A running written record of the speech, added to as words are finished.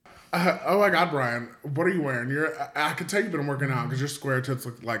Oh my God, Brian, what are you wearing? I can tell you've been working out because your square tits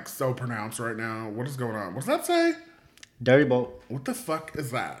look like so pronounced right now. What is going on? What's that say? Dirty Bolt. What the fuck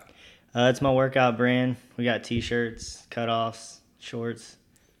is that? It's my workout brand. We got t-shirts, cutoffs, shorts,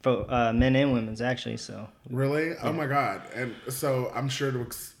 for men and women's actually. So Really? Yeah. Oh my God. And so I'm sure to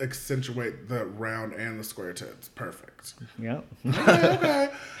accentuate the round and the square tits. Perfect. Yep. Okay.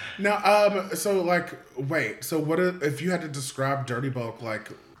 Now, so like, wait. So what if you had to describe Dirty Bulk like?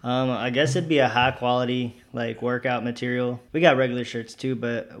 I guess it'd be a high quality like workout material. We got regular shirts too,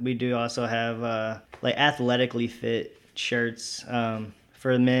 but we do also have like athletically fit shirts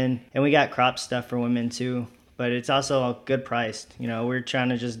for men, and we got crop stuff for women too. But it's also good priced. You know, we're trying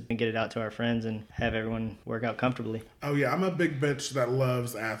to just get it out to our friends and have everyone work out comfortably. Oh yeah, I'm a big bitch that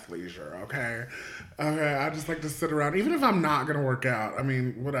loves athleisure. Okay, I just like to sit around, even if I'm not gonna work out. I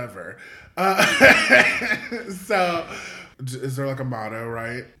mean, whatever. So. Is there like a motto,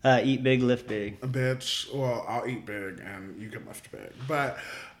 right? Eat big, lift big. Bitch, well, I'll eat big and you can lift big. But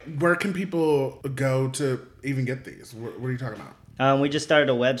where can people go to even get these? What are you talking about? We just started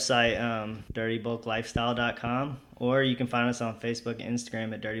a website, dirtybulklifestyle.com, or you can find us on Facebook and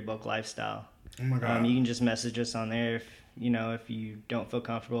Instagram at Dirty Bulk Lifestyle. Oh my God. You can just message us on there if you don't feel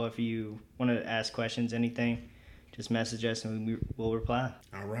comfortable, if you want to ask questions, anything. Just message us and we'll reply.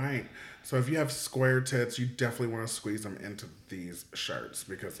 All right. So if you have square tits, you definitely want to squeeze them into these shirts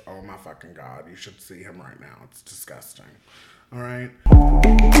because, oh my fucking God, you should see him right now. It's disgusting. All right.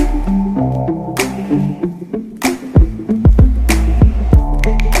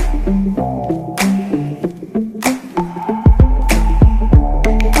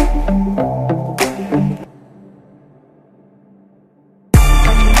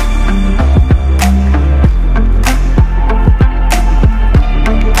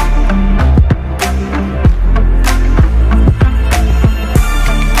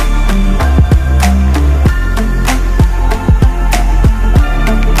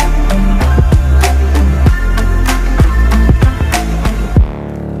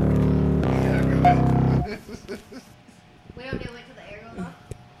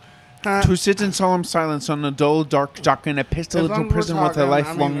 Who sits in solemn silence on a dull, dark dock in a pestilential prison with a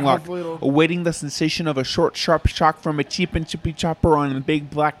lifelong lock, awaiting the sensation of a short, sharp shock from a cheap and chippy chopper on a big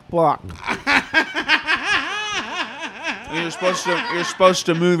black block. You're supposed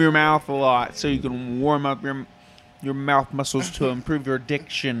to move your mouth a lot so you can warm up your mouth muscles to improve your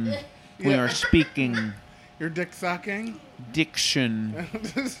diction when you're speaking. Your dick sucking? Diction.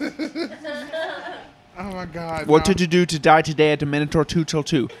 Oh my God. What did you do to die today at a minute or two till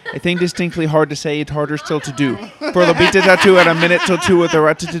 2? A thing distinctly hard to say, it's harder still to do. For the beat tattoo at a minute till 2 with the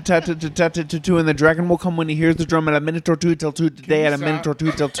rat-tat-tat-tat-tat-tat-tat, and the dragon will come when he hears the drum at a minute or 2 till 2 today at a minute or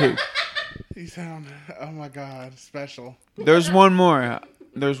 2 till 2. You sound, oh my God, special. There's one more.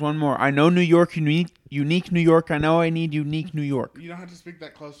 I know New York, unique New York. I know I need unique New York. You don't have to speak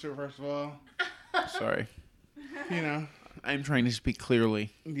that close to it, first of all. Sorry. You know. I'm trying to speak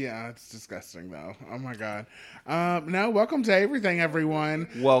clearly. Yeah, it's disgusting, though. Oh, my God. No, welcome to everything, everyone.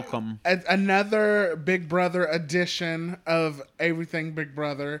 Welcome. Another Big Brother edition of Everything Big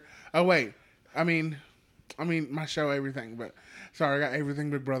Brother. Oh, wait. I mean, my show, Everything, but... Sorry, I got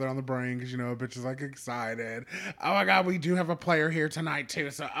Everything Big Brother on the brain because, a bitch is, like, excited. Oh, my God, we do have a player here tonight, too.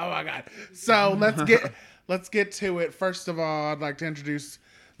 So, oh, my God. So, let's get to it. First of all, I'd like to introduce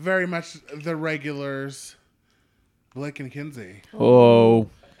very much the regulars... Blake and Kinsey. Oh.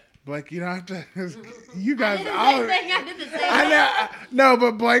 Blake, you don't have to. You guys. I did the same thing. I know. No,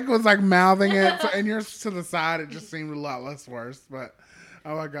 but Blake was like mouthing it, and yours to the side. It just seemed a lot less worse. But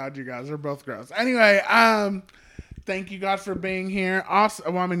oh my God, you guys are both gross. Anyway, thank you guys for being here.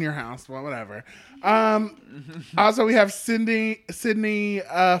 Also, well, I'm in your house. Well, whatever. Also, we have Sydney Phone.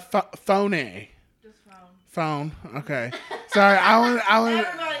 Just Phone. Okay. Sorry, Everybody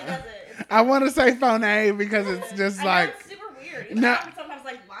does it. I want to say Phone because it's just like. It's super weird. No. I'm sometimes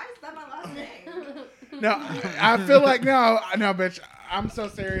like, why is that my last name? No, I feel like no, bitch. I'm so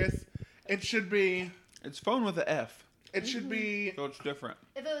serious. It should be. It's phone with an F. It should be. So it's different.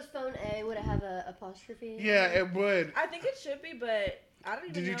 If it was phone A, would it have an apostrophe? Yeah, it would. I think it should be, but I don't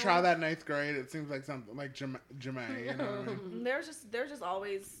even know. Did you try that in 8th grade? It seems like something like Jamae. You know what I mean? There's just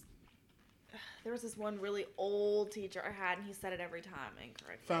always. There was this one really old teacher I had, and he said it every time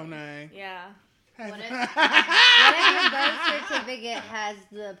incorrectly. Phone A. Yeah. What if your birth certificate has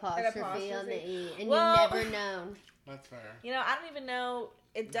the apostrophe on the E and you've never known? That's fair. I don't even know.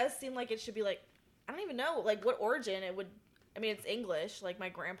 It does seem like it should be like, I don't even know like what origin it would. I mean, it's English. Like my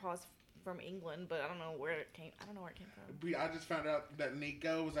grandpa's from England, but I don't know where it came. I don't know where it came from. I just found out that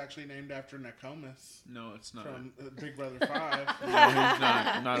Nico was actually named after Nokomis No, it's not. from Big Brother 5. No, he's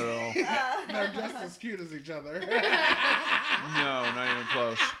not. Not at all. They're just as cute as each other. No, not even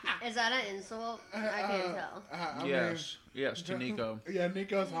close. Is that an insult? I can't tell. I Yes. Yes, to Nico. Yeah,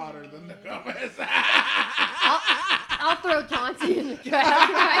 Nico's hotter than Nokomis. I'll throw Chauncey in the trash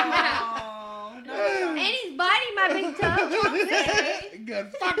right now. Oh, no. And he's biting my big toe.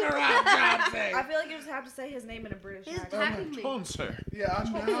 Good. Fuck her up, Chauncey. I feel like you just have to say his name in a British He's accent. attacking me. Sponsor. Yeah, I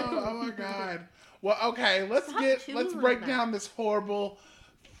know. Oh my god. Well, okay, let's chewing break on down this horrible,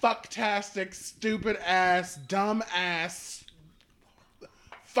 fucktastic, stupid ass, dumb ass,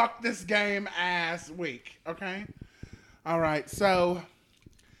 fuck this game ass week. Okay. All right. So,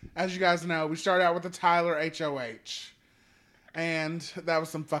 as you guys know, we started out with the Tyler HOH, and that was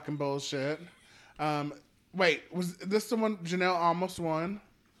some fucking bullshit. Wait, was this the one Janelle almost won?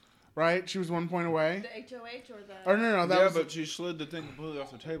 Right? She was 1 point away. The HOH or the... Or no, that Yeah, was but she slid the thing completely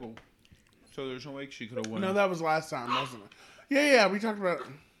off the table. So there's no way she could have won. no, that was last time, wasn't it? Yeah, we talked about it.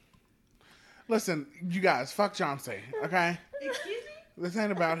 Listen, you guys, fuck Chauncey, okay? Excuse me? This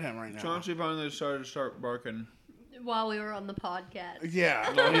ain't about him right now. Chauncey finally decided to start barking. While we were on the podcast. Yeah.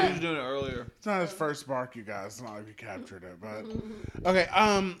 No, he was doing it earlier. It's not his first bark, you guys. It's not like you captured it, but okay.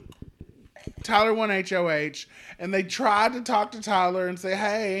 Tyler won HOH, and they tried to talk to Tyler and say,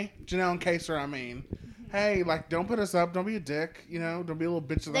 "Hey, Janelle and Kaser, I mean, hey, like, don't put us up. Don't be a dick. You know, don't be a little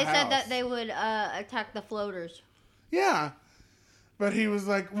bitch of the They house." said that they would attack the floaters. Yeah, but he was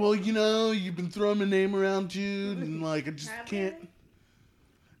like, "Well, you know, you've been throwing my name around, dude, and like, I just Have can't."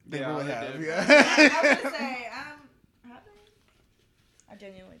 they? They Yeah, really they have, did. I was yeah. gonna say, have they? I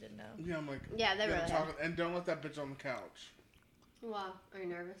genuinely didn't know. Yeah, I'm like, Yeah, they you gotta really talk, have. and don't let that bitch on the couch. Wow, are you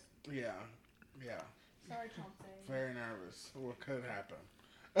nervous? Yeah. Sorry, Chauncey. Very nervous. What could happen?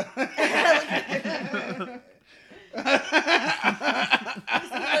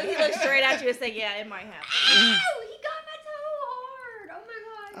 He looked straight at you and said, yeah, it might happen. Oh, he got my toe hard. Oh my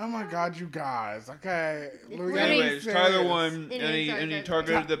god. Oh my god, you guys. Okay. We gotta be Anyways, serious. Tyler won, It and is, he sorry.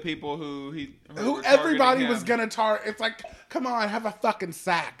 targeted the people who Who were everybody targeting was him. gonna target. It's like, come on, have a fucking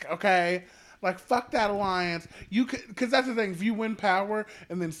sack, okay? Like, fuck that alliance. You could, because that's the thing. If you win power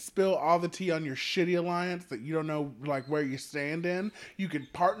and then spill all the tea on your shitty alliance that you don't know, like, where you stand in, you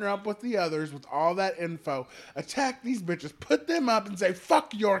could partner up with the others with all that info, attack these bitches, put them up, and say,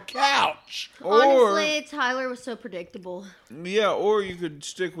 fuck your couch. Honestly, Tyler was so predictable. Yeah, or you could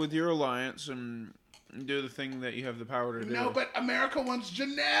stick with your alliance and do the thing that you have the power to do. No, but America wants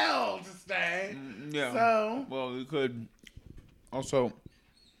Janelle to stay. Yeah. So, Well, you could also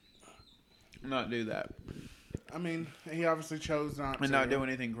not do that I mean, he obviously chose not to. and not do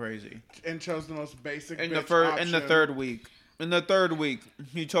anything crazy. And chose the most basic In bitch the option. third week,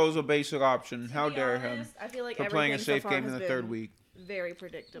 he chose a basic option. How To be dare honest, him I feel like for playing a everything safe so far game in has the third been week? Very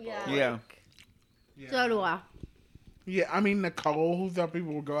predictable. Yeah. Yeah. Yeah. So do I. Yeah, I mean, Nicole. Who thought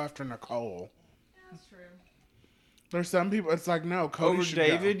people would go after Nicole? That's true. There's some people. It's like, no, Cody Over should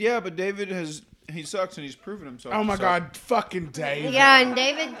David, go. yeah, but David he sucks and he's proven himself. Oh my to suck. God, fucking David. Yeah, and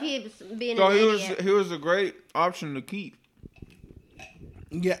David keeps being So an he was idiot. a great option to keep.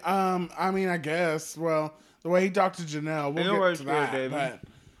 Yeah. I mean, I guess. Well, the way he talked to Janelle, we'll Nobody's get to that. scared of David.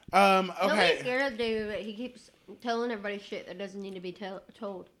 But, Nobody's okay. scared of David, but he keeps telling everybody shit that doesn't need to be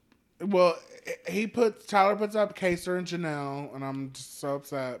told. Well, Tyler puts up Kaser and Janelle, and I'm just so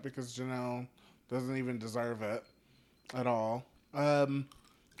upset because Janelle doesn't even deserve it at all.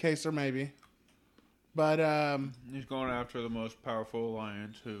 Kaser maybe, but He's going after the most powerful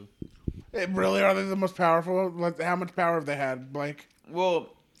alliance who. really are they the most powerful? Like, how much power have they had, Blake? Well,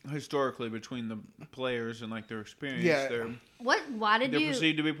 historically, between the players and like their experience, Yeah. Why did they're you?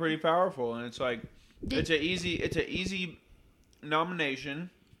 perceived to be pretty powerful, and it's like it's an easy nomination,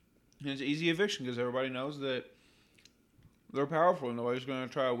 and it's an easy eviction because everybody knows that they're powerful, and nobody's going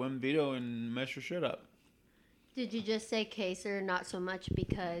to try to win veto and mess your shit up. Did you just say Kaser not so much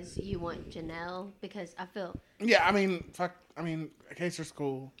because you want Janelle? Because I feel Yeah, I mean, fuck. I mean, Kaser's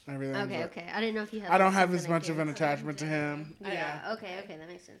cool and everything. okay. but Okay, I didn't know if you had. I don't like, have as something much of an against attachment to him. him. Yeah. Okay. That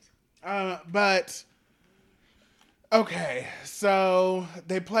makes sense. But okay, so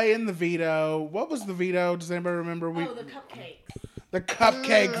they play in the veto. What was the veto? Does anybody remember? Oh, the cupcakes. The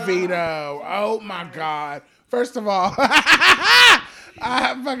cupcake veto. Oh my God. First of all,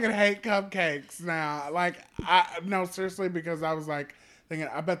 I fucking hate cupcakes now. Like, no, seriously, because I was like thinking,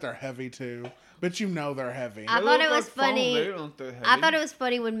 I bet they're heavy too. but you know they're heavy. I They thought look it was like foam. funny. They don't look that I heavy. thought it was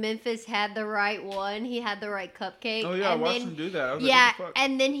funny when Memphis had the right one. He had the right cupcake. Oh yeah, I and watched then, him do that. I was Yeah, like, what the fuck?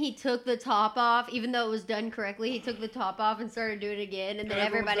 and then he took the top off, even though it was done correctly. He took the top off and started doing it again, and then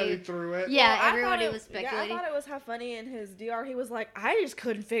Everyone said he everybody, threw it. yeah, Well, I everybody thought was Yeah, I speculating. thought it was how funny in his DR. He was like, I just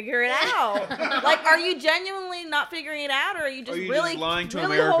couldn't figure it out. Like, are you genuinely not figuring it out, or are you just Are you really just lying to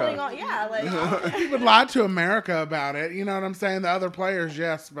really America? holding on? Yeah, like. He would lie to America about it. You know what I'm saying? The other players,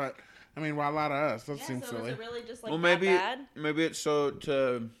 yes, but I mean, why lie to us? That Yeah, seems so was silly. it really just like Well, that bad? maybe it's so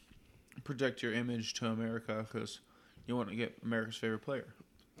to protect your image to America because you want to get America's favorite player.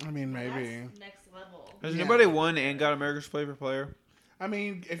 I mean, maybe. That's next level. Has Yeah. anybody won and got America's favorite player? I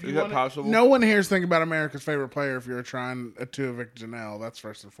mean, if Is you that want, possible? no one here is thinking about America's favorite player. If you're trying to evict Janelle, that's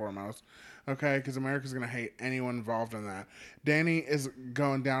first and foremost, okay? Because America's gonna hate anyone involved in that. Danny is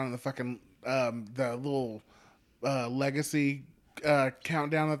going down in the fucking the little legacy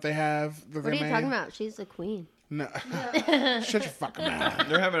countdown that they have. That What are they you made. talking about? She's the queen. No, shut your fucking mouth.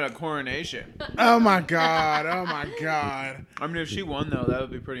 They're having a coronation. Oh my god. Oh my god. I mean, if she won though, that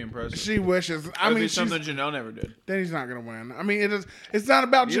would be pretty impressive. She wishes. I That'd mean, be she's, something Janelle never did. Danny's not gonna win. I mean, it is. It's not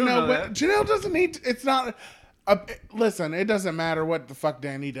about You don't Janelle. know But that. Janelle doesn't need. It's not. Listen, it doesn't matter what the fuck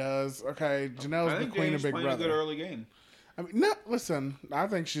Danny does. Okay, Janelle's I the think queen Danny's of Big playing a good Brother. early game. I mean, no. Listen, I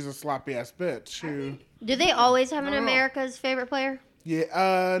think she's a sloppy ass bitch. Who? Do they always have an No. America's favorite player?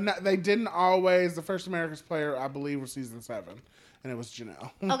 Yeah. No, they didn't always. The first America's player, I believe, was season 7, and it was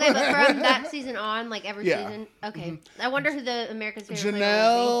Janelle. Okay, but from that season on, like every Yeah. season. Okay, I wonder who the America's favorite player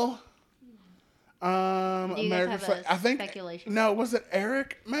will Janelle. Do you guys America's. have a I think. speculation? No, was it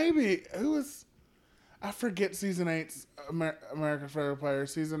Eric? Maybe. Who was? I forget season 8's America's favorite player.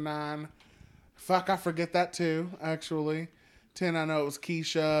 Season 9. Fuck, I forget that too. Actually, 10. I know it was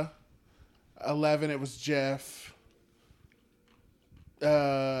Keisha. 11. It was Jeff.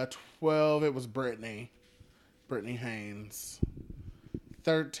 12. It was Brittany Haynes.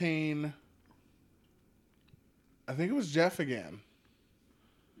 13. I think it was Jeff again.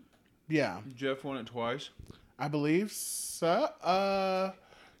 Yeah, Jeff won it twice. I believe so.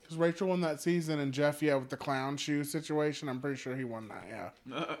 Because Rachel won that season, and Jeff, yeah, with the clown shoe situation, I'm pretty sure he won that.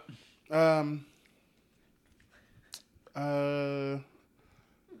 Yeah.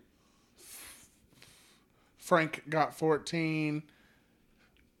 Frank got 14.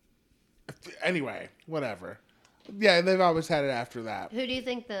 Anyway, whatever. Yeah, they've always had it after that. Who do you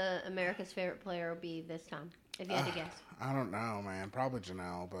think the America's favorite player will be this time? If you had to guess, I don't know, man. Probably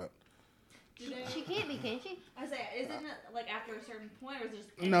Janelle, but she can't be, can she? I say, isn't it like after a certain point, or is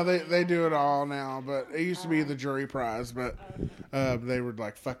it just no, they do it all now. But it used to be the jury prize, but they were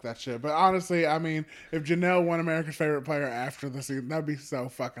like, fuck that shit. But honestly, I mean, if Janelle won America's favorite player after the season, that'd be so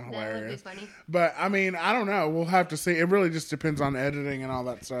fucking That would be hilarious. funny. But I mean, I don't know. We'll have to see. It really just depends on editing and all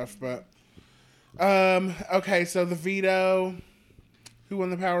that stuff. But okay, so the veto. Who won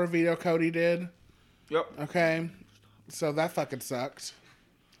the power of veto? Cody did. Yep. Okay, so that fucking sucked.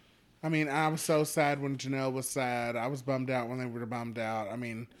 I mean, I was so sad when Janelle was sad. I was bummed out when they were bummed out. I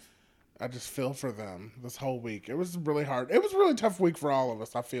mean, I just feel for them this whole week. It was really hard. It was a really tough week for all of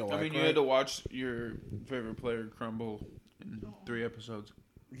us, I feel like. I mean, you right? had to watch your favorite player crumble in 3 episodes.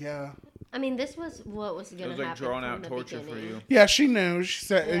 Yeah. I mean, this was what was It going was to like happen drawn from out the torture for beginning. you. Yeah, she knew. She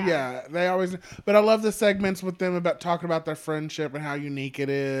said, Yeah. yeah, they always. But I love the segments with them about talking about their friendship and how unique it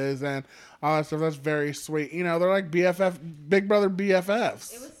is and all that stuff. That's very sweet. You know, they're like BFF, Big Brother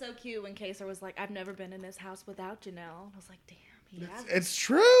BFFs. It was so cute when Kaser was like, "I've never been in this house without Janelle." I was like, "Damn, he has." It's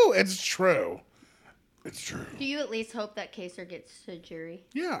true. It's true. It's true. Do you at least hope that Kaser gets to jury?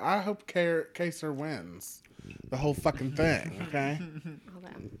 Yeah, I hope Kaser wins the whole fucking thing. Okay.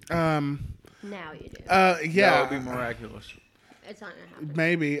 Okay. Now you do. That Yeah. would be miraculous. It's not going to happen.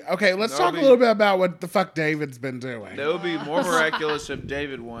 Maybe. Okay, let's That talk would a be- little bit about what the fuck David's been doing. That would be more miraculous if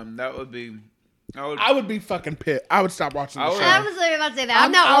David won. That would be. I would be fucking pissed. I would stop watching the I would- show. I was literally about to say that.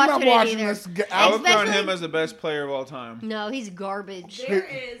 I'm not watching it either. this. I would crown Especially- him as the best player of all time. No, he's garbage. There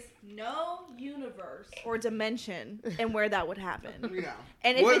is no universe or dimension in where that would happen. Yeah.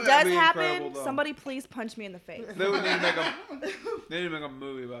 And if Wouldn't it that does be happen, incredible, though? somebody please punch me in the face. They would need to make a. They need to make a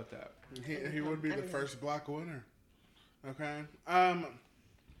movie about that. He would be the first black winner. Okay.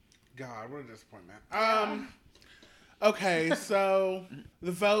 God, what a disappointment. Okay, so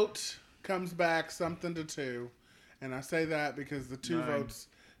the vote comes back something to 2. And I say that because the 2 9. votes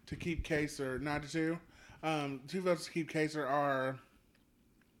to keep Kaser, 9 to 2. 2 votes to keep Kaser are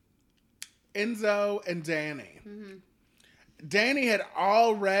Enzo and Danny. Mm-hmm. Danny had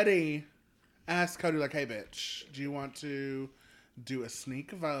already asked Cody, like, hey, bitch, do you want to do a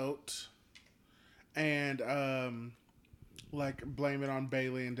sneak vote and, like, blame it on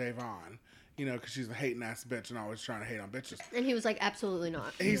Bailey and Davon? because she's a hating ass bitch and always trying to hate on bitches. And he was like, absolutely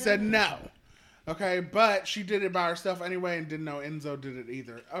not. He said no. Okay, but she did it by herself anyway and didn't know Enzo did it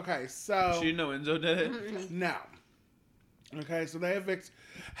either. Okay, so... She didn't know Enzo did it? No. Okay, so they evict...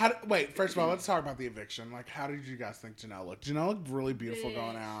 Wait, first of all, let's talk about the eviction. Like, how did you guys think Janelle looked? Janelle looked really beautiful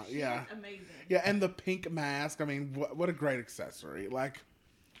going out. She Yeah. looked amazing. Yeah, and the pink mask. I mean, what a great accessory. Like,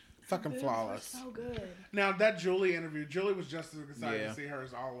 fucking Boobs were flawless. So good. Now, that Julie interview, Julie was just as excited Yeah. to see her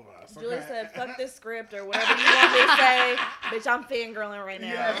as all of us. Julie Okay? said, "Fuck this script or whatever you want me to say, bitch. I'm fangirling right now."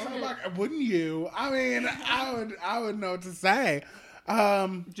 Yes, I'm like, wouldn't you? I mean, I would know what to say.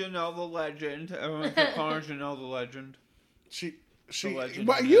 Janelle the legend. Everyone's calling her Janelle the legend. She. The legend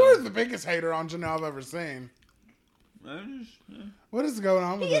Well, of you Janelle. are the biggest hater on Janelle I've ever seen. I just, What is going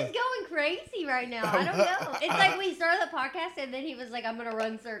on with He is it? going crazy right now. I don't know. It's like we started the podcast and then he was like, I'm going to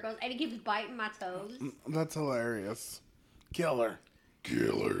run circles. And he keeps biting my toes. That's hilarious. Killer.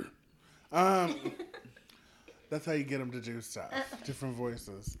 That's how you get him to do stuff. Different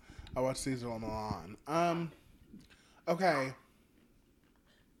voices. I watch Cesar Milan. Okay.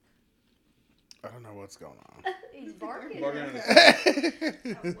 I don't know what's going on. He's barking. barking at the cat.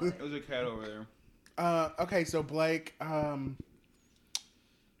 There's a cat over there. Okay, so Blake, why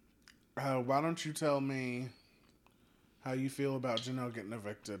don't you tell me how you feel about Janelle getting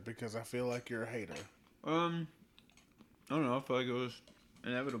evicted? Because I feel like you're a hater. I don't know. I feel like it was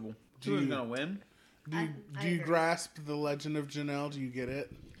inevitable. Do Who was you- gonna win? Do you, I do you agree. grasp the legend of Janelle? Do you get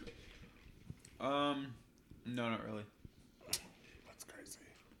it? No, not really. That's crazy.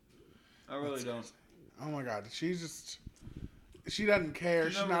 I really don't. Oh my god, she doesn't care.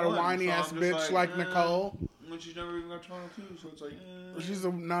 She She's never not a won, whiny so ass I'm just bitch like, like Nicole. When she's never even got Toronto too, so it's like. She's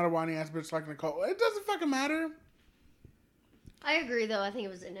not a whiny ass bitch like Nicole. It doesn't fucking matter. I agree, though. I think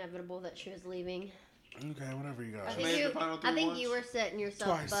it was inevitable that she was leaving. Okay, whatever you I guys. Made think, the you, final I three think once? you were setting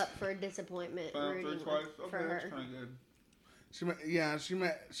yourself Twice. up for a disappointment Final rooting three twice. for Okay, her. that's kind of good.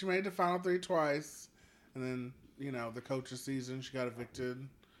 She made the final three twice, and then the coach's season she got evicted,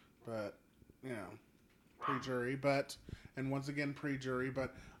 but pre-jury, and once again pre-jury,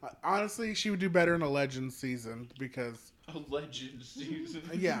 but honestly she would do better in a Legends season because A legend season.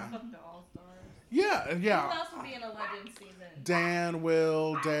 yeah, The All-Stars. yeah, Who yeah. else would be in a legend season? Dan,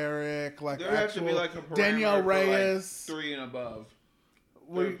 Will, Derek, like There has to be actual like a parameter Danielle for, like, Reyes. 3 and above.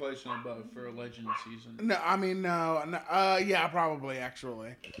 We- Third place and above for a legend season. No, I mean no. Yeah, probably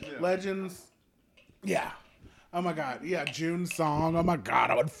actually. Yeah. Legends. Yeah. Oh my god. Yeah, June's song. Oh my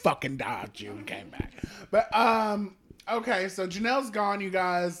god, I would fucking die if June came back. But okay, so Janelle's gone, you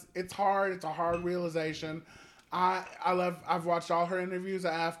guys. It's hard. It's a hard realization. I've watched all her interviews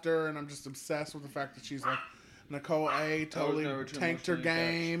after, and I'm just obsessed with the fact that she's like Nicole A. totally never too tanked her much to catch.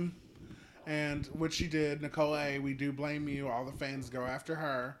 game. And what she did, Nicole A., we do blame you. All the fans go after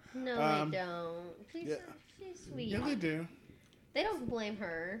her. No, they don't. She's, yeah. she's sweet. Yeah, they do. They don't blame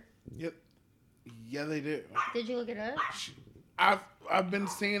her. Yep. Yeah, they do. Did you look it up? I've been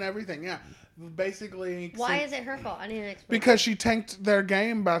seeing everything. Yeah, basically. Why is it her fault? I need an explanation. Because she tanked their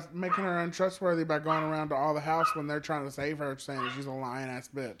game by making her untrustworthy by going around to all the house when they're trying to save her, saying that she's a lying ass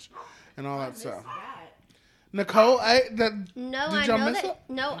bitch and all that stuff. Nicole, No, did I y'all know miss that. it?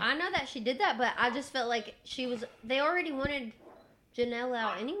 No, I know that she did that, but I just felt like she was. They already wanted Janelle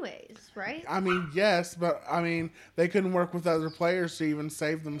out, anyways, right? I mean, yes, but I mean, they couldn't work with other players to even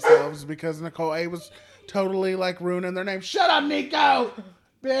save themselves because Nicole A was totally like ruining their name. Shut up, Nico,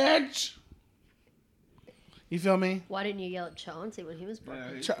 bitch. You feel me? Why didn't you yell at Chauncey when he was Yeah,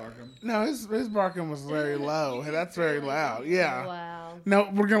 barking? he's Ch- barking. No, his barking was very low. That's very loud. Yeah. Wow. No,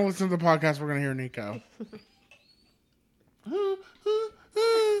 we're gonna listen to the podcast. We're gonna hear Nico.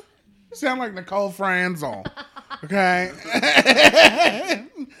 Sound like Nicole Franzel. Okay.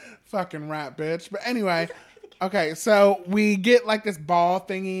 Fucking rat bitch. But anyway, okay, so we get like this ball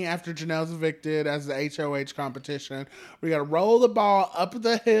thingy after Janelle's evicted as the HOH competition. We gotta roll the ball up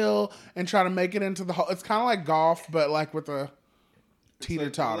the hill and try to make it into the hole. It's kind of like golf, but like with a teeter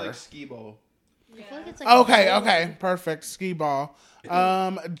totter. Like skee ball. I feel like it's like Okay, perfect. Ski ball.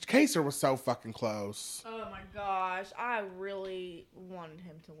 Kaser was so fucking close. Oh my gosh, I really wanted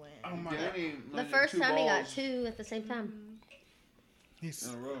him to win. Oh my Danny The landed first 2 time he got balls 2 at the same time. He's,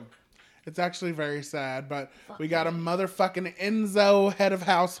 in a row. it's actually very sad, but we got a motherfucking Enzo head of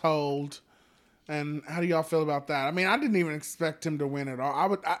household. And how do y'all feel about that? I mean, I didn't even expect him to win at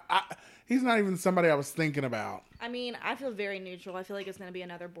all. He's not even somebody I was thinking about. I mean, I feel very neutral. I feel like it's going to be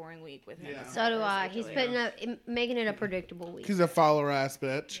another boring week with him. Yeah. So do I. He's making it a predictable week. He's a follower ass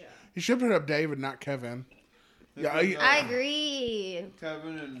bitch. He should put up David, not Kevin. Yeah, I agree.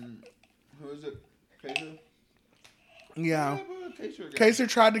 Kevin and who is it? Kaser? Yeah. What about Kaser again? Kaser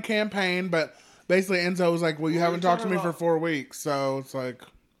tried to campaign, but basically Enzo was like, well, you What are haven't you talked to talking me for about? 4 weeks. So it's like,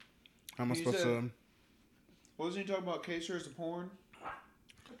 how am I You supposed said- Wasn't he talking about Kaser as a porn?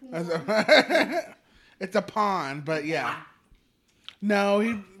 to? It's a pawn, but yeah.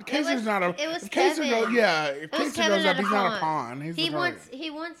 No, Kaser's not a. it was if Kaser Kevin. goes, yeah. If It was Kaser Kevin goes up, at a he's not a pawn. pawn. He's He the wants target. he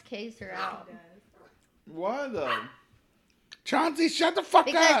wants Kaser out. Why though? Chauncey, shut the fuck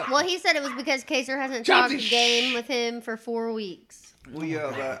Because up. well, he said it was because Kaser hasn't Chauncey, talked game with him for 4 weeks. Well,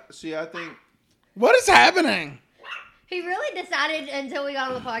 yeah, that. See, I think What is happening? He really decided until we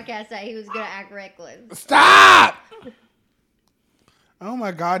got on the podcast that he was gonna act reckless. Stop! Oh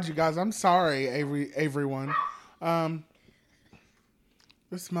my God, you guys! I'm sorry, everyone.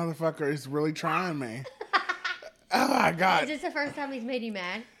 This motherfucker is really trying me. Oh my Is God. this the first time he's made you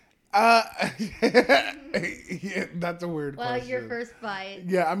mad? Yeah, that's a weird Well, question. your first fight.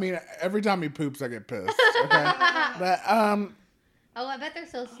 Yeah, I mean, every time he poops, I get pissed. Okay, but Oh, I bet they're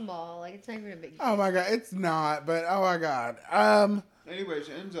so small. Like it's not even a big. oh my God, it's not. But oh my God. Anyways,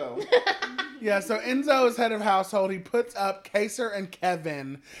 Enzo. Yeah, so Enzo is head of household. He puts up Kaser and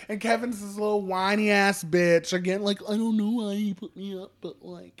Kevin. And Kevin's this little whiny ass bitch. Again, like, I don't know why he put me up, but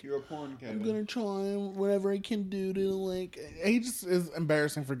like, You're a porn, I'm Kevin. gonna try whatever I can do to like. He just is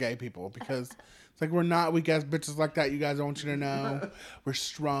embarrassing for gay people because it's like we're not weak ass bitches like that. You guys, I want you to know we're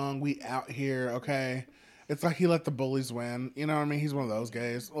strong. We out here, okay? It's like he let the bullies win. You know what I mean? He's one of those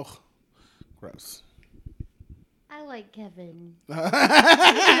gays. Ugh, gross. I like Kevin. The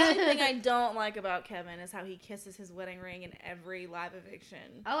only thing I don't like about Kevin is how he kisses his wedding ring in every live eviction.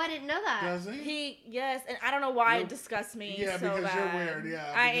 Oh, I didn't know that. Does he? Yes, and I don't know why You're- it disgusts me Yeah, so because bad. you're weird,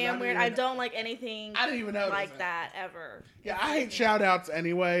 yeah, I because am I weird. didn't I even- don't like anything I didn't even notice like it. that ever. Yeah, I hate shout outs I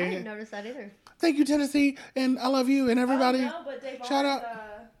anyway. didn't notice that either. Thank you, Tennessee, and I love you and everybody. Oh, no, but Dave Shout Barnes,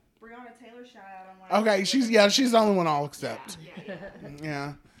 out. Breonna Taylor shout out. I'm like, Okay, she's the only one I'll accept. Yeah.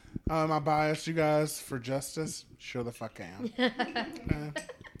 Yeah. I biased you guys for justice? Sure the fuck am.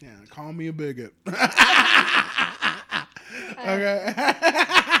 Yeah, call me a bigot. Okay.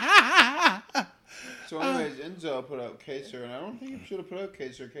 So, anyways, Enzo put up Kaser, and I don't think he should have put up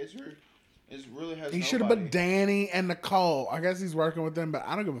Kaser. Kaser really has. He should have nobody. put Danny and Nicole. I guess he's working with them, but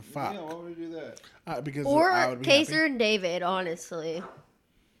I don't give a fuck. Yeah, why would he do that? Because I Or would be Kaser happy. and David, honestly.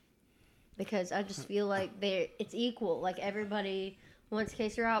 Because I just feel like it's equal. Like everybody wants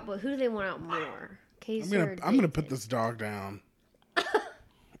Kaser out, but who do they want out more? Kaser or I'm gonna put David? this dog down.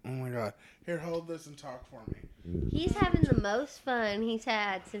 Oh my God! Here, hold this and talk for me. He's having the most fun he's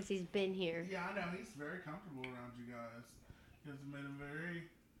had since he's been here. Yeah, I know. He's very comfortable around you guys. You guys have made him very.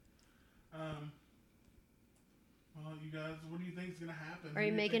 Well, you guys, what do you think is gonna happen? Are Who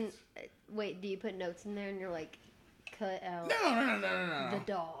you do making? think's- Wait, do you put notes in there and you're like, cut out No. the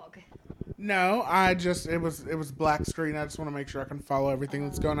dog? No, it was black screen. I just want to make sure I can follow everything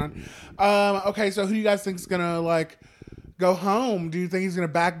that's going on. Okay, so who do you guys think is gonna like go home? Do you think he's gonna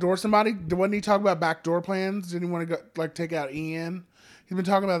backdoor somebody? Wasn't he talking about backdoor plans? Didn't he want to go like take out Ian? He's been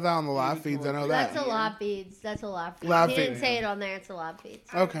talking about that on the live feeds. I know that. That's a live feeds. That's a live feeds. Live He didn't feed, say yeah. it on there. It's a live feeds.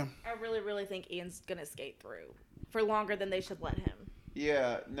 Okay. I really, really think Ian's gonna skate through for longer than they should let him.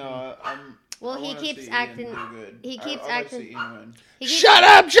 Yeah, no, I'm. Well, I he wanna keeps see Ian acting- do good. he keeps I'd like to acting- see Ian win. He keeps, Shut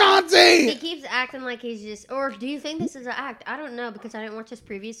up, he Chauncey! keeps acting like he's just. Or do you think this is an act? I don't know because I didn't watch his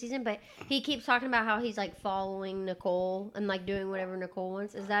previous season, but he keeps talking about how he's like following Nicole and like doing whatever Nicole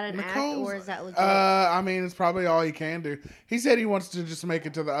wants. Is that an act or is that legit? I mean, it's probably all he can do. He said he wants to just make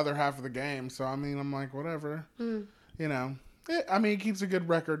it to the other half of the game. So I mean, I'm like, whatever. You know. I mean, he keeps a good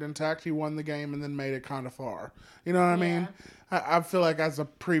record intact. He won the game and then made it kind of far. You know what I mean? I feel like as a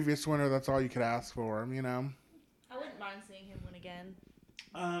previous winner, that's all you could ask for him. You know. I wouldn't mind seeing him win again.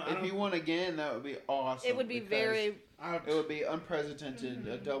 If he won again, that would be awesome. It would be because very. It would be unprecedented,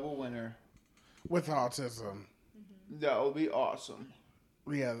 a double winner. with autism. That would be awesome.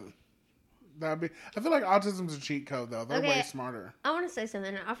 Yeah. That'd be. I feel like autism's a cheat code though. They're Okay. way smarter. I want to say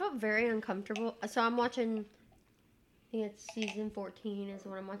something. I felt very uncomfortable. So I'm watching. I think it's season 14 is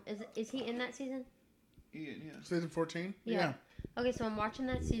what I'm watching. Is he in that season? Ian, yeah. Season 14. Yeah. Okay, so I'm watching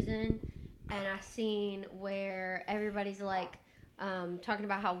that season, and I seen where everybody's like talking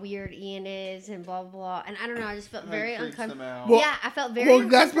about how weird Ian is and blah blah blah. And I don't know, I just felt How he very treats them uncomfortable. out. Well- Yeah, I felt very. Well,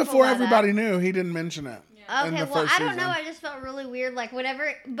 that's uncomfortable before by that. everybody knew. He didn't mention it. in Okay, the well, first I don't know. season. I just felt really weird. Like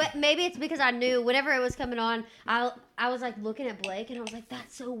whenever, but maybe it's because I knew whenever it was coming on, I was like looking at Blake and I was like,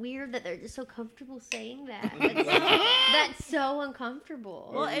 that's so weird that they're just so comfortable saying that. That's so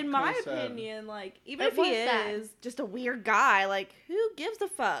uncomfortable. Well, in my Kinda sad. opinion, like even It if he was sad. is just a weird guy, like who gives a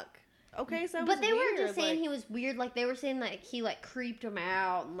fuck? Okay, so it But was they weren't weird, just saying like- he was weird. Like, they were saying, like, he, like, creeped him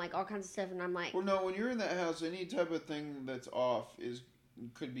out and, like, all kinds of stuff. And I'm like, Well, no, when you're in that house, any type of thing that's off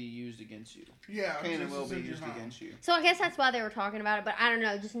could be used against you. Yeah, Can and just will as be if you're used home. against you. so I guess that's why they were talking about it. But I don't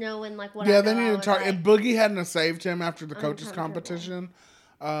know. Just knowing, like, what I Yeah, know, they I need to was talk. like, If Boogie hadn't have saved him after the coaches Uncomfortable.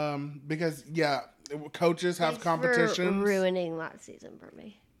 competition, because coaches have thanks competitions. for ruining that season for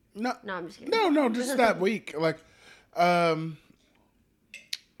me. No, No, I'm just kidding. no, just that week. Like,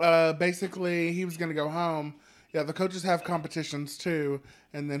 basically, he was gonna go home. Yeah, the coaches have competitions too,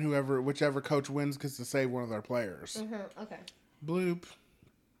 and then whichever coach wins gets to save one of their players. Okay. Bloop.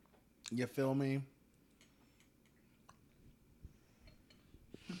 You feel me?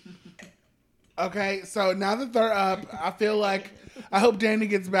 Okay, so now that they're up, I feel like I hope Danny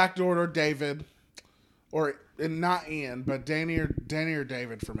gets backdoored or David, and not Ian, but Danny or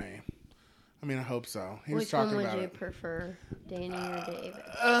David for me. I mean, I hope so. He was Which one talking would about you it. prefer, Danny or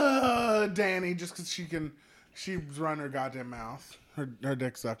David? Danny, just because she's run her goddamn mouth, her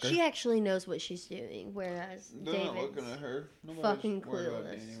dick sucker. She actually knows what she's doing, whereas They're not David's looking at her. Nobody's fucking worried about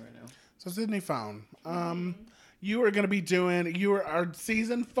clueless. Danny right now. So Sydney Phone, you are going to be doing our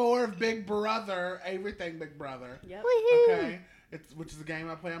season 4 of Big Brother, everything Big Brother. Yep. Woohoo! Okay, which is a game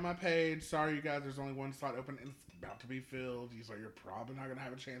I play on my page. Sorry, you guys, there's only one slot open and it's about to be filled. So you're probably not going to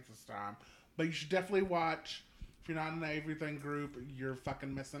have a chance this time. But you should definitely watch. If you're not in the everything group, you're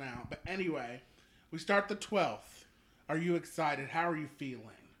fucking missing out. But anyway, we start the 12th. Are you excited? How are you feeling?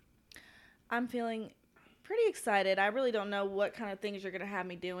 I'm feeling pretty excited. I really don't know what kind of things you're gonna have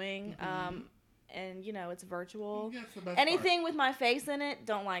me doing. And it's virtual. Yeah, it's the best Anything with my face in it,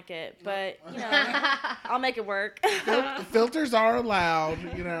 don't like it. But I'll make it work. Filters are allowed,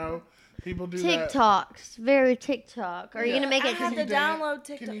 People do that. TikToks, very TikTok. Are you gonna make I it? have to dance? download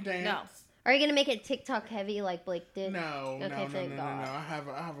TikTok. Can you dance? No. Are you gonna make it TikTok heavy like Blake did? No, Okay, no. thank God. I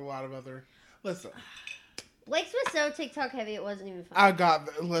have a lot of other. Listen, Blake's was so TikTok heavy it wasn't even I fun.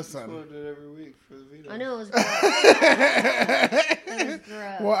 got. Listen. Upload it every week for the video. I know it was gross. It was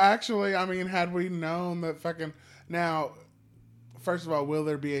gross. Well, actually, I mean, had we known that fucking now, first of all, will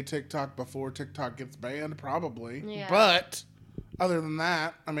there be a TikTok before TikTok gets banned? Probably. Yeah. But other than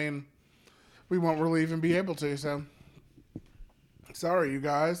that, I mean, we won't really even be able to. So sorry, you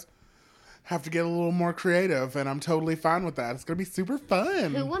guys. Have to get a little more creative, and I'm totally fine with that. It's gonna be super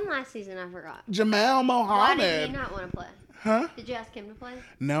fun. Who won last season? I forgot. Jamal Why did he Mohammed. not want to play? Huh? Did you ask him to play?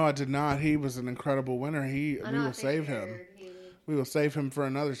 No, I did not. He was an incredible winner. We I know, I will save him. figured he would. We will save him for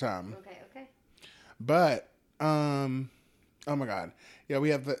another time. Okay. But, oh my God, yeah,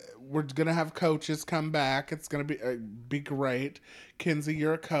 we're gonna have coaches come back. It's gonna be great. Kenzie,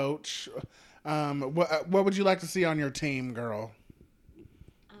 you're a coach. What would you like to see on your team, girl?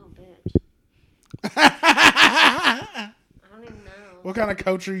 Oh, bitch. I don't even know. What kind of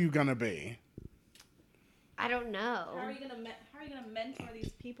coach are you gonna be? I don't know. How are you gonna mentor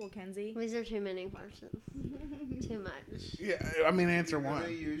these people, Kenzie? These are too many questions. Too much. Yeah, I mean, answer You're gonna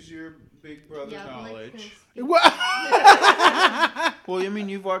one. use your Big Brother knowledge. What? Well, I mean,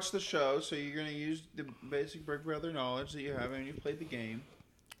 you've watched the show, so you're gonna use the basic Big Brother knowledge that you have, and you played the game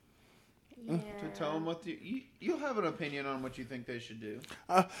to tell them what you'll have an opinion on what you think they should do.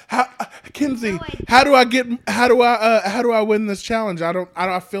 Kenzie, No, I- how do I win this challenge?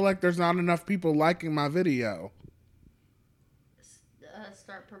 I feel like there's not enough people liking my video.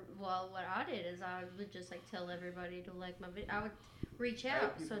 Well, what I did is I would just like tell everybody to like my video. I would reach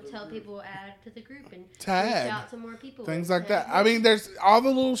out, so tell people add to the group and Tag. reach out to more people. Things like that. I mean, there's all the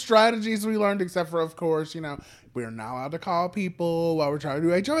little strategies we learned, except for, of course, we're not allowed to call people while we're trying to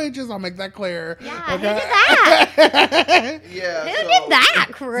do HOHs. I'll make that clear. Yeah, who did that? Yeah. Who did that?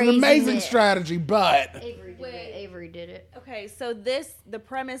 It's Crazy. an amazing strategy, but Avery did it. Okay, so the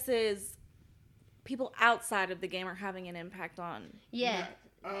premise is people outside of the game are having an impact on Yeah.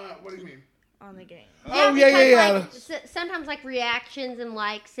 what do you mean? on the game. Oh, because, yeah. Like, sometimes like reactions and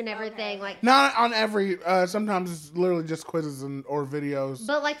likes and everything, like. Not on every. Sometimes it's literally just quizzes or videos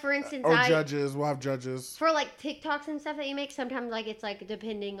But like for instance, or judges. We'll have judges. for like TikToks and stuff that you make, sometimes like it's like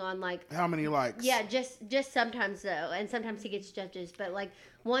depending on like. How many likes? Yeah, just sometimes though, and sometimes he gets judges. But like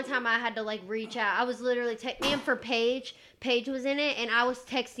one time I had to like reach out. I was literally texting for Paige. Paige was in it, and I was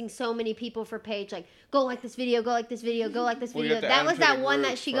texting so many people for Paige, like go like this video, go like this video, go like this Well, you video. have to That add was them to that the one group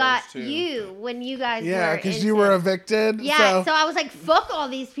that she first, got too. you when you guys. Yeah, because you were evicted. Yeah, so I was like, fuck all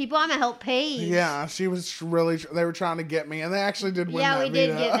these people. I'm gonna help Paige. Yeah, she was really. They were trying to get me, and they actually did win. Yeah, that we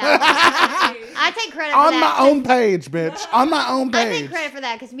did veto. get that. I take credit for On that. my own page, bitch. On my own I page. take credit for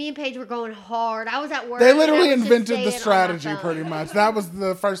that because me and Paige were going hard. I was at work. They and I literally was just invented the staying on my strategy phone. pretty much. That was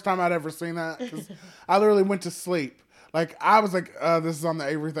the first time I'd ever seen that. 'Cause I literally went to sleep. Like, I was like, this is on the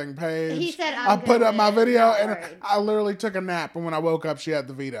Everything page. He said, I put up my good, video, not and worried. I literally took a nap, and when I woke up, she had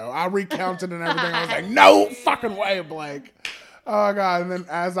the veto. I recounted and everything. I was like, no fucking way, Blake. Oh, my God. And then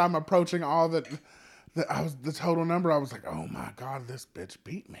as I'm approaching all the total number, I was like, oh, my God, this bitch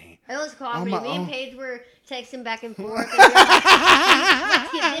beat me. It was coffee. my- Me and oh. Paige were texting back and forth. And we were like,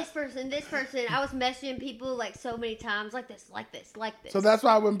 let's get this person. I was messaging people like so many times, like this. So that's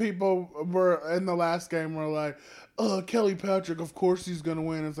why when people were in the last game were like, Kelly Patrick, of course he's going to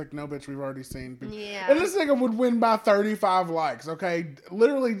win. It's like, no, bitch, we've already seen people. Yeah. And this nigga would win by 35 likes, okay?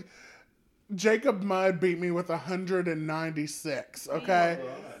 Literally, Jacob Mudd beat me with 196, okay?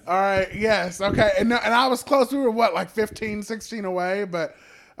 All right, yes, okay. And I was close. We were, what, like 15, 16 away? But,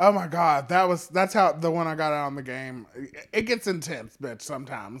 oh, my God, that's how the one I got out on the game. It gets intense, bitch,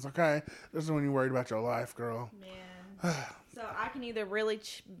 sometimes, okay? This is when you're worried about your life, girl. Man. So I can either really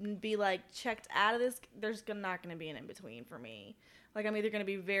be like checked out of this. There's not going to be an in between for me. Like I'm either going to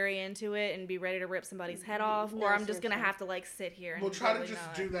be very into it and be ready to rip somebody's head off, or I'm just going to have to like sit here. And We'll try to really just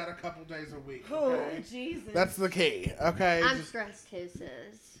not. do that a couple days a week. Oh Okay? Jesus! That's the key. Okay. I'm Just- stressed too,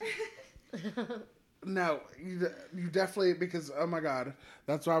 sis. no, you definitely, because oh my God,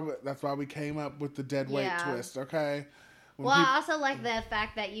 that's why we came up with the dead weight Yeah. twist. Okay. When Well, peop- I also like the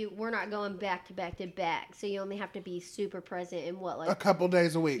fact that we're not going back to back to back, so you only have to be super present in what a like couple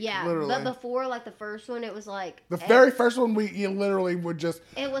days a week. yeah. Literally. But before like the first one, it was like The very first one, you literally would just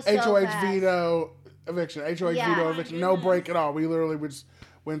it was so HOH fast. veto eviction, HOH Yeah. veto eviction, no break at all. We literally would just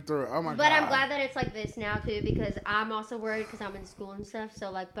went through it. Oh my God. But I'm glad that it's like this now too, because I'm also worried because I'm in school and stuff. So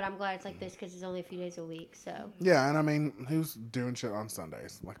like, but I'm glad it's like this because it's only a few days a week. So Yeah, and I mean, who's doing shit on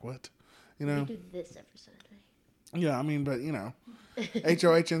Sundays? Like what? You know? we do this every Sunday. Yeah, I mean, but you know,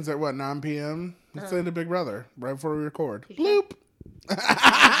 HOH ends at what 9 p.m. It's into Big Brother right before we record. Bloop.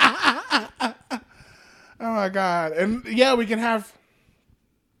 Oh my God! And yeah, we can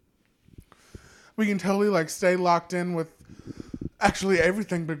totally like stay locked in with actually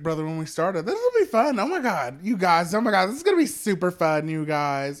everything Big Brother when we started. This will be fun. Oh my God, you guys! Oh my God, this is gonna be super fun, you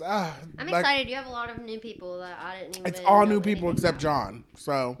guys. I'm excited. You have a lot of new people that I didn't even. It's all know new people anything except about. John.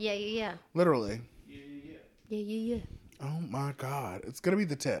 So Yeah. literally. Yeah. Oh my God. It's going to be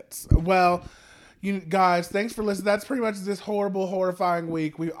the tits. Well, you guys, thanks for listening. That's pretty much this horrible, horrifying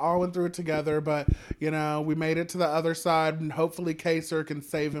week. We all went through it together, but, you know, we made it to the other side, and hopefully Kaser can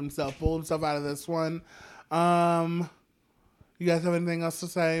save himself, pull himself out of this one. You guys have anything else to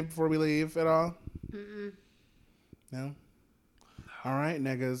say before we leave at all? No? All right,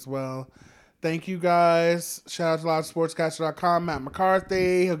 niggas. Well, thank you guys. Shout out to loudsportscaster.com, Matt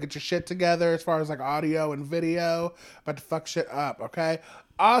McCarthy. He'll get your shit together as far as like audio and video. About to fuck shit up, okay?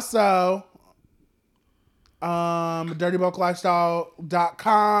 Also,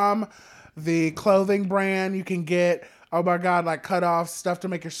 dirtybulklifestyle.com, the clothing brand. You can get, oh my God, like cut off stuff to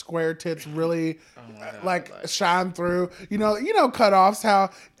make your square tits really like shine through. You know cutoffs, how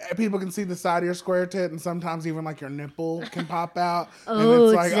people can see the side of your square tit and sometimes even like your nipple can pop out. And Oh,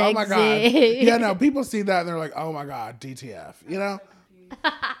 it's like, oh my God. sexy. Yeah, no, people see that and they're like, oh my God, DTF, you know? Now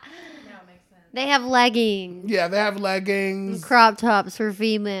it makes sense. They have leggings, Yeah, they have leggings. crop tops for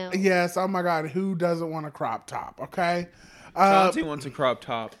females. Yes, oh my God, who doesn't want a crop top, okay? Chauncey wants a crop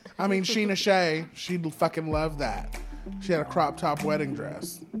top. I mean, Sheena Shea, she'd fucking love that. She had a crop top wedding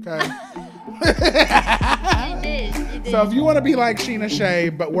dress, okay? You did. So if you want to be like Sheena Shea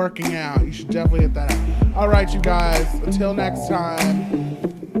but working out, you should definitely hit that up. All right, you guys. Until next time.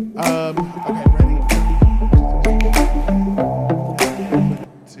 Okay, ready? 1,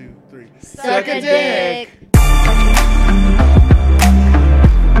 2, 3. Suck a dick.